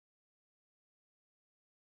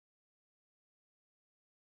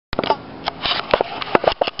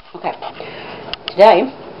Okay, today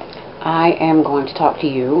I am going to talk to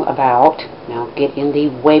you about, now get in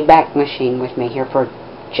the Wayback Machine with me here for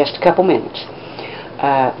just a couple minutes,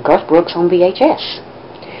 Garth Brooks on VHS.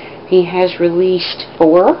 He has released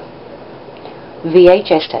 4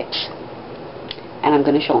 VHS tapes, and I'm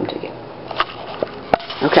going to show them to you.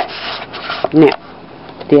 Okay, now,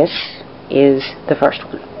 this is the first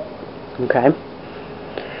one, okay,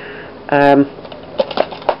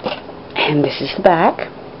 and this is the back.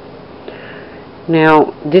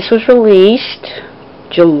 Now, this was released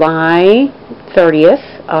July 30th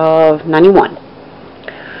of 91.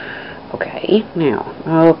 Okay, now,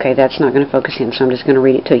 okay, that's not going to focus in, so I'm just going to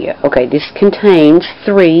read it to you. Okay, this contains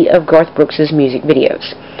 3 of Garth Brooks' music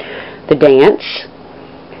videos. The Dance,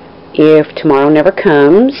 If Tomorrow Never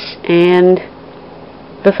Comes, and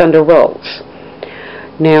The Thunder Rolls.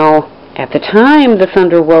 Now, at the time The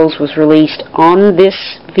Thunder Rolls was released on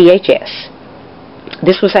this VHS,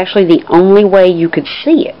 this was actually the only way you could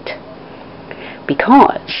see it,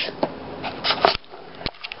 because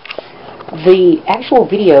the actual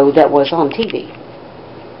video that was on TV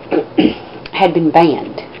had been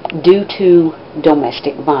banned due to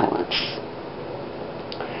domestic violence.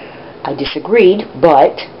 I disagreed,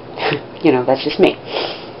 but, you know, that's just me.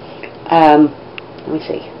 Let me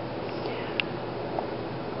see.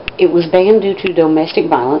 It was banned due to domestic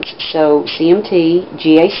violence, so CMT,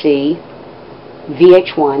 GAC,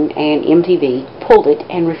 VH1, and MTV pulled it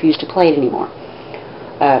and refused to play it anymore.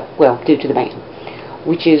 Well, due to the ban.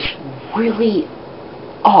 Which is really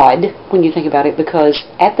odd when you think about it, because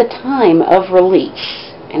at the time of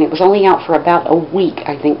release, and it was only out for about a week,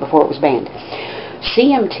 I think, before it was banned,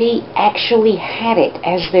 CMT actually had it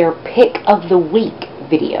as their pick of the week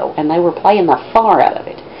video, and they were playing the far out of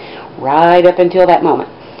it right up until that moment,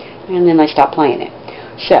 and then they stopped playing it.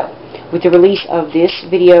 So, with the release of this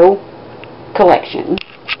video collection,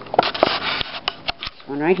 this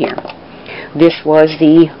one right here, this was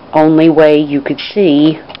the only way you could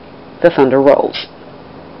see The Thunder Rolls.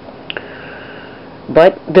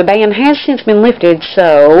 But the ban has since been lifted,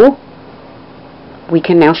 so we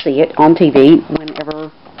can now see it on TV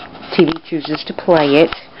whenever TV chooses to play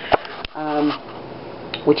it,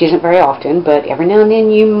 which isn't very often, but every now and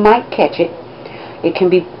then you might catch it. It can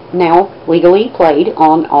be now legally played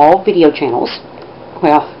on all video channels,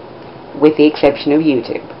 well, with the exception of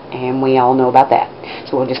YouTube, and we all know about that,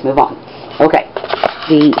 so we'll just move on. Okay,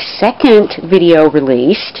 the second video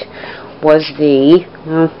released was the,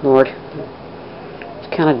 oh Lord, it's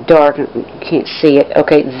kind of dark, you can't see it.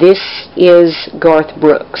 Okay, this is Garth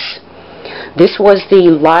Brooks. This was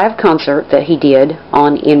the live concert that he did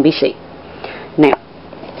on NBC. Now,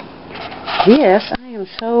 this, I am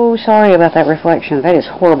so sorry about that reflection, that is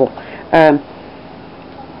horrible.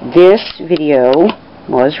 This video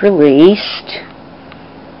was released,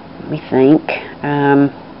 let me think,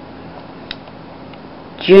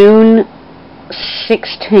 June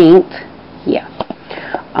 16th, yeah,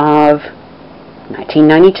 of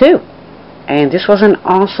 1992. And this was an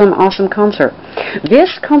awesome, awesome concert.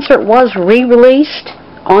 This concert was re-released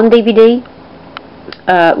on DVD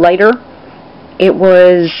later. It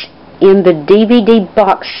was in the DVD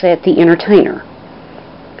box set, The Entertainer.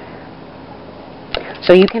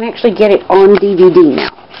 So you can actually get it on DVD now.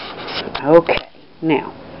 Okay,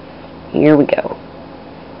 now, here we go.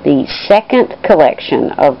 The second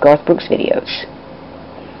collection of Garth Brooks videos.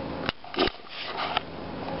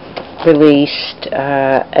 Released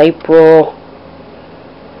April,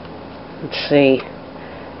 let's see,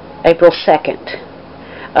 April 2nd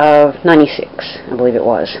of 96, I believe it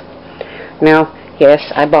was. Now,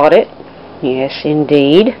 yes, I bought it. Yes,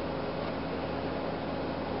 indeed.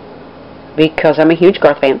 Because I'm a huge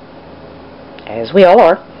Garth fan, as we all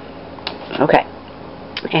are. Okay,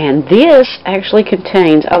 and this actually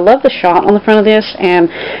contains, I love the shot on the front of this, and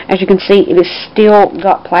as you can see, it is still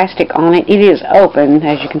got plastic on it. It is open,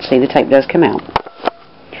 as you can see, the tape does come out.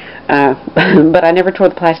 But I never tore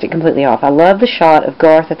the plastic completely off. I love the shot of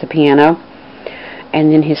Garth at the piano, and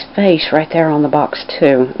then his face right there on the box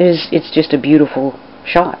too. It's just a beautiful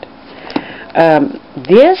shot.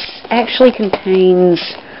 This actually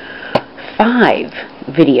contains 5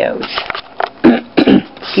 videos.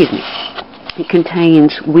 Excuse me. It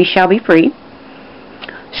contains We Shall Be Free,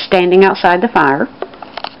 Standing Outside the Fire,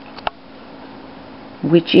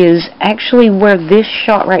 which is actually where this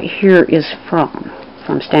shot right here is from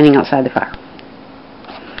Standing Outside the Fire.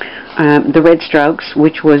 The Red Strokes,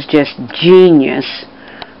 which was just genius,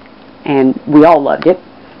 and we all loved it,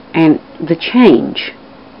 and The Change.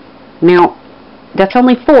 Now, that's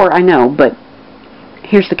only 4, I know, but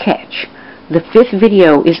here's the catch. The 5th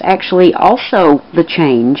video is actually also The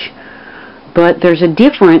Change, but there's a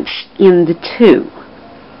difference in the two.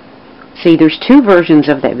 See, there's two versions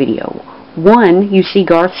of that video. One, you see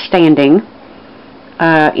Garth standing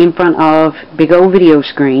in front of big old video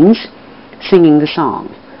screens singing the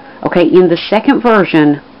song. Okay, in the second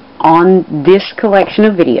version on this collection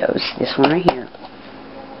of videos, this one right here,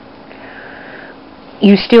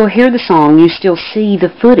 you still hear the song, you still see the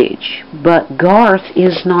footage, but Garth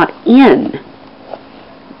is not in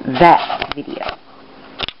that video.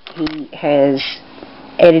 He has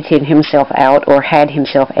edited himself out, or had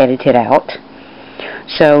himself edited out,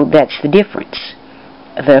 so that's the difference.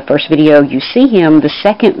 The first video you see him, the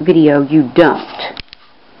second video you don't.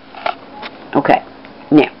 Okay,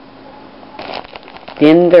 now,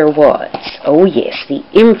 then there was, oh yes, the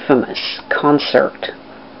infamous concert,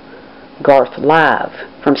 Garth Live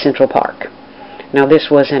from Central Park. Now this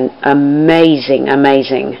was an amazing,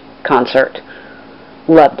 amazing concert.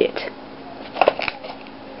 Loved it.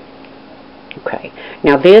 Okay,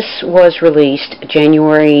 now this was released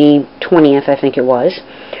January 20th, I think it was,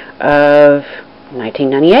 of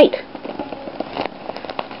 1998.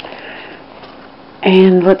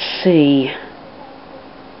 And let's see.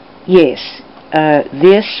 Yes,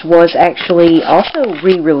 this was actually also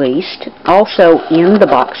re-released, also in the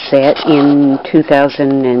box set in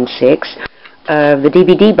 2006, the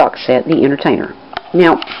DVD box set, The Entertainer.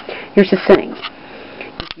 Now, here's the thing.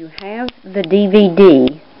 If you have the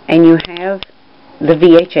DVD and you have the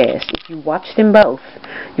VHS, if you watch them both,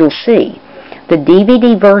 you'll see the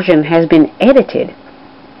DVD version has been edited.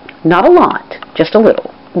 Not a lot, just a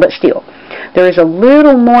little, but still. There is a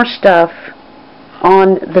little more stuff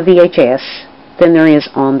on the VHS than there is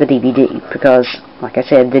on the DVD, because, like I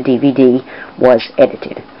said, the DVD was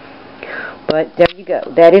edited. But there you go.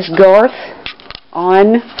 That is Garth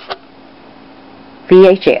on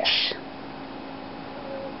VHS.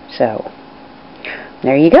 So,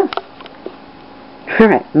 there you go.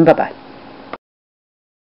 Alright, bye-bye.